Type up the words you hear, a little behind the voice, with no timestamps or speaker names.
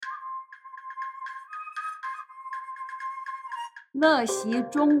乐习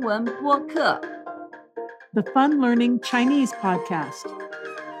中文播客 the Fun Learning Chinese podcast.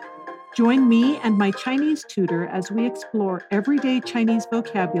 Join me and my Chinese tutor as we explore everyday Chinese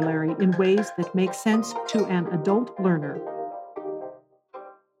vocabulary in ways that make sense to an adult learner.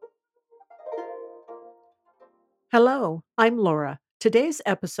 Hello, I'm Laura. Today's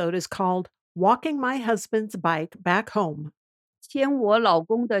episode is called Walking My Husband's Bike Back Home. 牵我老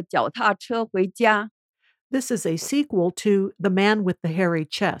公的脚踏车回家。 This is a sequel to The Man with the Hairy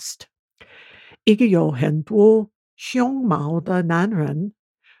Chest. 一个有很多胸毛的男人.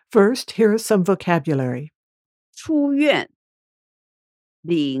 First, here is some vocabulary. 出院，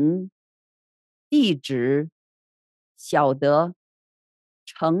领，地址，晓得，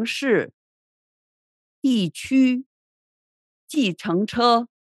城市，地区，计程车，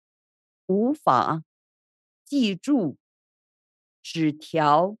无法，记住，纸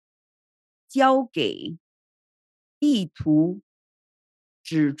条，交给，地图，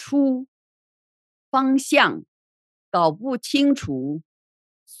指出，方向，搞不清楚，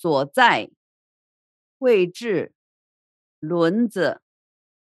所在，位置，轮子，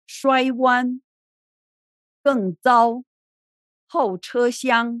摔弯，更糟，后车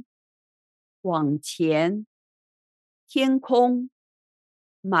厢，往前，天空，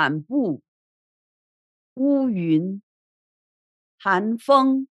满布，乌云，寒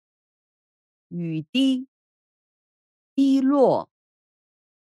风，雨滴，滴落，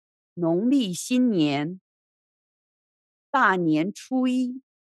农历新年，大年初一，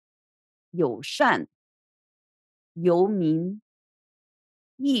友善，游民，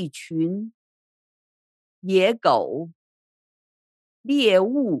一群，野狗，猎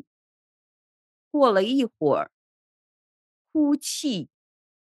物，过了一会儿，哭泣，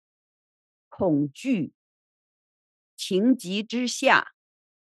恐惧，情急之下，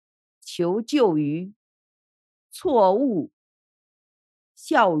求救于，错误，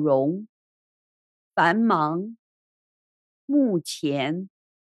笑容，繁忙，目前，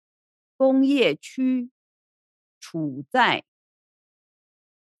工业区，处在，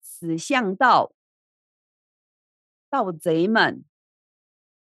死巷道，盗贼们，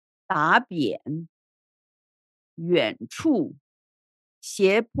打扁，远处，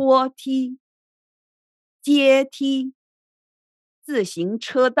斜坡梯，阶梯，自行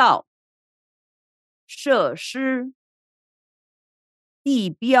车道，设施，地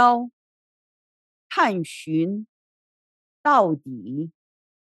标，探寻，到底，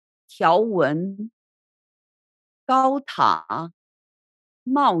条纹，高塔，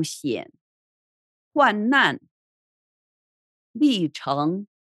冒险，患难，历程，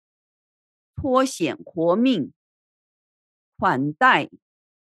脱险活命，款待，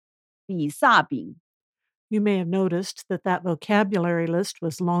比萨饼。 You may have noticed that vocabulary list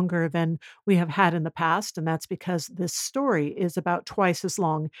was longer than we have had in the past, and that's because this story is about twice as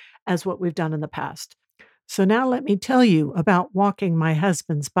long as what we've done in the past. So now let me tell you about walking my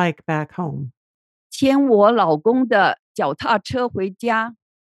husband's bike back home. 牵我老公的脚踏车回家。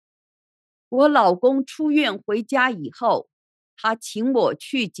我老公出院回家以后，他请我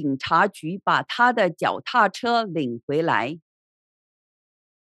去警察局把他的脚踏车领回来。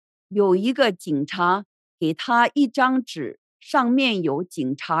有一个警察给他一张纸，上面有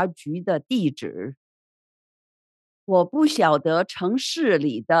警察局的地址。我不晓得城市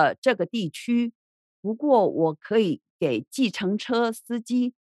里的这个地区，不过我可以给计程车司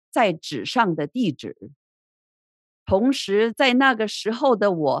机在纸上的地址。同时，在那个时候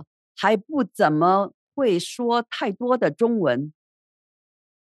的我还不怎么会说太多的中文，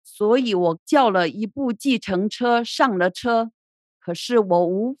所以我叫了一部计程车上了车，可是我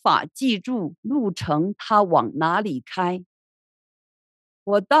无法记住路程它往哪里开。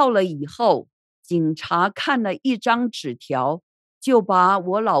我到了以后，警察看了一张纸条，就把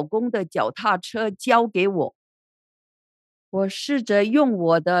我老公的脚踏车交给我。我试着用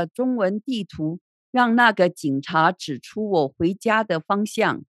我的中文地图让那个警察指出我回家的方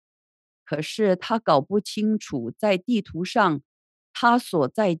向，可是他搞不清楚在地图上他所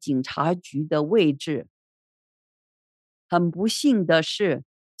在警察局的位置。很不幸的是，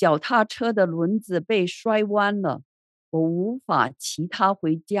脚踏车的轮子被摔弯了，我无法骑它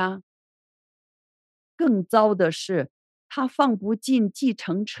回家。更糟的是，它放不进计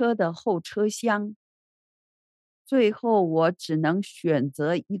程车的后车厢。最后我只能选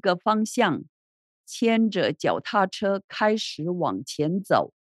择一个方向，牵着脚踏车开始往前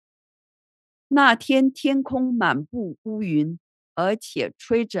走。那天天空满布乌云，而且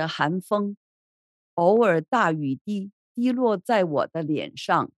吹着寒风，偶尔大雨滴滴落在我的脸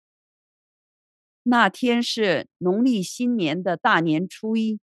上。那天是农历新年的大年初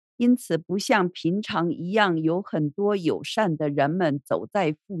一，因此不像平常一样有很多友善的人们走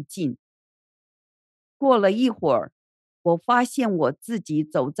在附近。过了一会儿，我发现我自己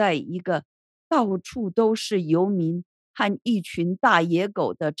走在一个到处都是游民和一群大野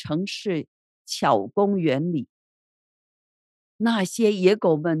狗的城市小公园里。那些野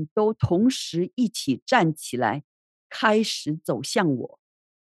狗们都同时一起站起来，开始走向我，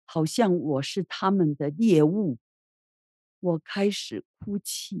好像我是他们的猎物。我开始哭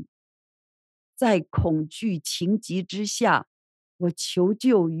泣，在恐惧情急之下，我求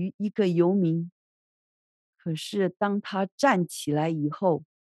救于一个游民。可是当他站起来以后，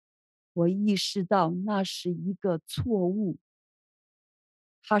我意识到那是一个错误。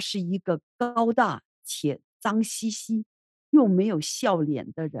他是一个高大且脏兮兮又没有笑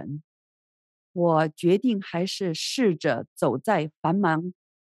脸的人。我决定还是试着走在繁忙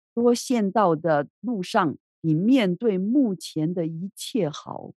多线道的路上，以面对目前的一切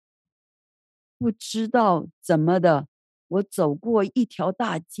好。不知道怎么的，我走过一条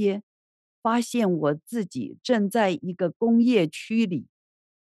大街，发现我自己正在一个工业区里。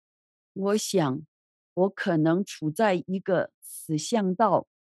我想，我可能处在一个死巷道，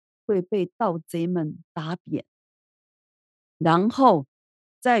会被盗贼们打扁。然后，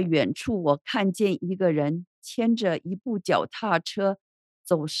在远处我看见一个人牵着一部脚踏车，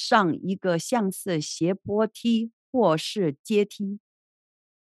走上一个像是斜坡梯或是阶梯。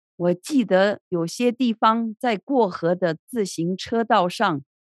我记得有些地方在过河的自行车道上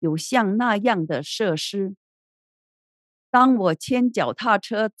有像那样的设施。当我牵脚踏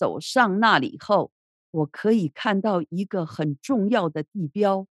车走上那里后，我可以看到一个很重要的地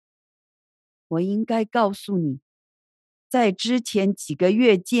标。我应该告诉你，在之前几个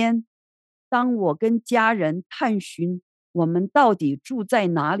月间，当我跟家人探寻我们到底住在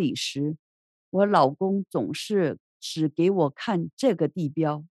哪里时，我老公总是指给我看这个地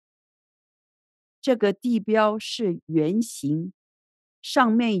标。这个地标是圆形，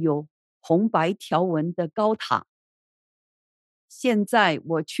上面有红白条纹的高塔。现在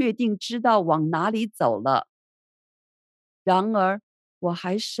我确定知道往哪里走了。然而，我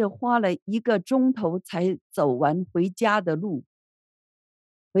还是花了1个钟头才走完回家的路。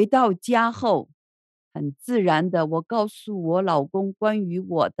回到家后，很自然的，我告诉我老公关于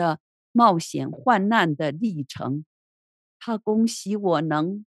我的冒险患难的历程。他恭喜我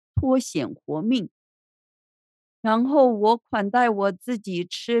能脱险活命。然后我款待我自己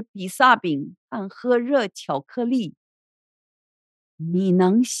吃比萨饼和喝热巧克力。你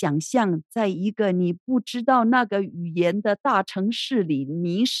能想象在一个你不知道那个语言的大城市里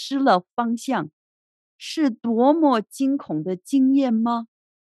迷失了方向，是多么惊恐的经验吗？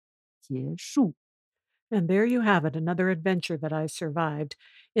结束。And there you have it, another adventure that I survived.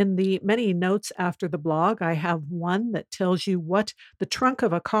 In the many notes after the blog, I have one that tells you what the trunk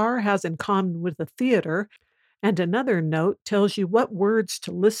of a car has in common with a theater, and another note tells you what words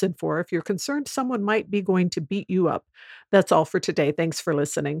to listen for if you're concerned someone might be going to beat you up. That's all for today. Thanks for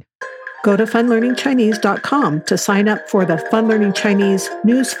listening. Go to funlearningchinese.com to sign up for the Fun Learning Chinese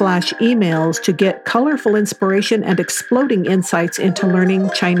newsflash emails to get colorful inspiration and exploding insights into learning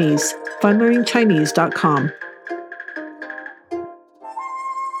Chinese. funlearningchinese.com.